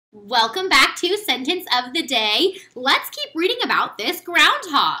Welcome back to Sentence of the Day. Let's keep reading about this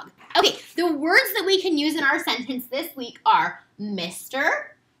groundhog. Okay, the words that we can use in our sentence this week are Mr.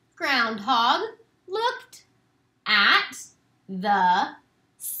 Groundhog looked at the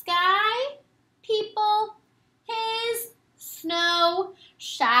sky, people, his snow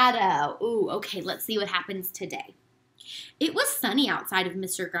shadow. Ooh, okay, let's see what happens today. It was sunny outside of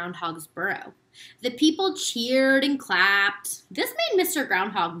Mr. Groundhog's burrow. The people cheered and clapped. This made Mr.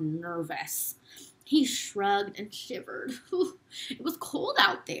 Groundhog nervous. He shrugged and shivered. It was cold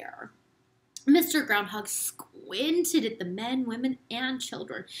out there. Mr. Groundhog squinted at the men, women, and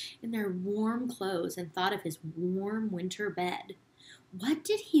children in their warm clothes and thought of his warm winter bed. What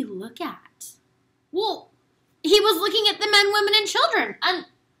did he look at? Well, he was looking at the men, women, and children.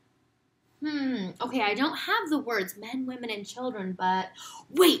 Okay, I don't have the words men, women, and children, but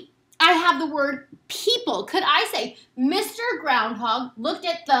wait, I have the word people. Could I say Mr. Groundhog looked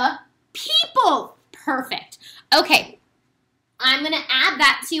at the people? Perfect. Okay, I'm going to add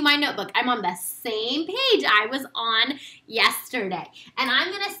that to my notebook. I'm on the same page I was on yesterday. And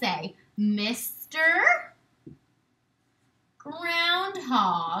I'm going to say Mr.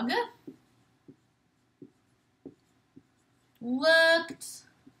 Groundhog looked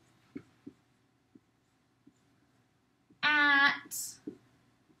at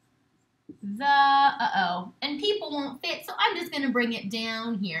and people won't fit, so I'm just going to bring it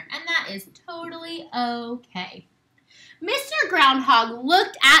down here, and that is totally okay. Mr. Groundhog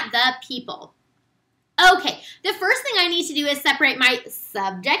looked at the people. Okay, the first thing I need to do is separate my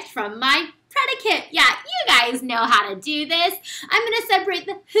subject from my predicate. Yeah, you guys know how to do this. I'm going to separate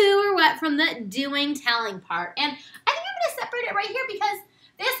the who or what from the doing, telling part, and I think I'm going to separate it right here because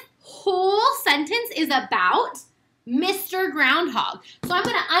this whole sentence is about Mr. Groundhog. So I'm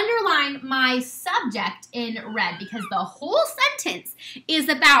going to underline my subject in red because the whole sentence is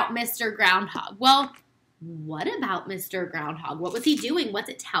about Mr. Groundhog. Well, what about Mr. Groundhog? What was he doing? What's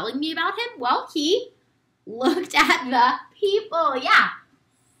it telling me about him? Well, he looked at the people. Yeah.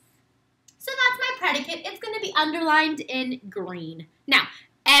 So that's my predicate. It's going to be underlined in green. Now,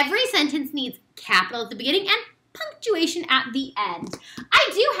 every sentence needs capital at the beginning and punctuation at the end. I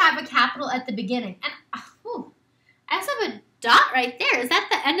do have a capital at the beginning, and I also have a dot right there. Is that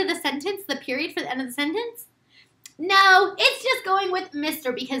the end of the sentence, the period for the end of the sentence? No, it's just going with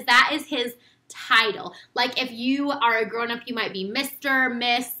Mr. because that is his title. Like if you are a grown-up, you might be Mr.,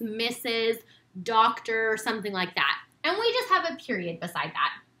 Miss, Mrs., Doctor, something like that. And we just have a period beside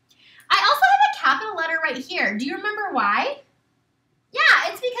that. I also have a capital letter right here. Do you remember why? Yeah,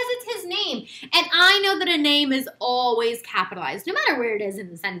 it's because it's his name. And I know that a name is always capitalized, no matter where it is in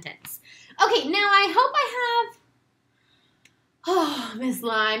the sentence. Okay, now I hope I have... Oh, Miss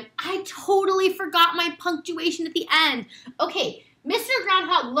Lime, I totally forgot my punctuation at the end. Okay, Mr.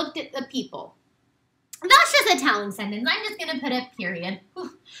 Groundhog looked at the people. That's just a telling sentence. I'm just going to put a period.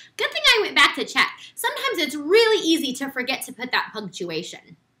 Good thing I went back to check. Sometimes it's really easy to forget to put that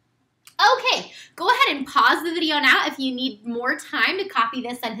punctuation. Okay, go ahead and pause the video now if you need more time to copy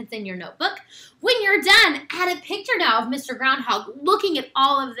this sentence in your notebook. When you're done, add a picture now of Mr. Groundhog looking at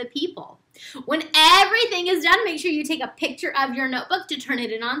all of the people. When everything is done, make sure you take a picture of your notebook to turn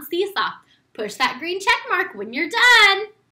it in on Seesaw. Push that green check mark when you're done.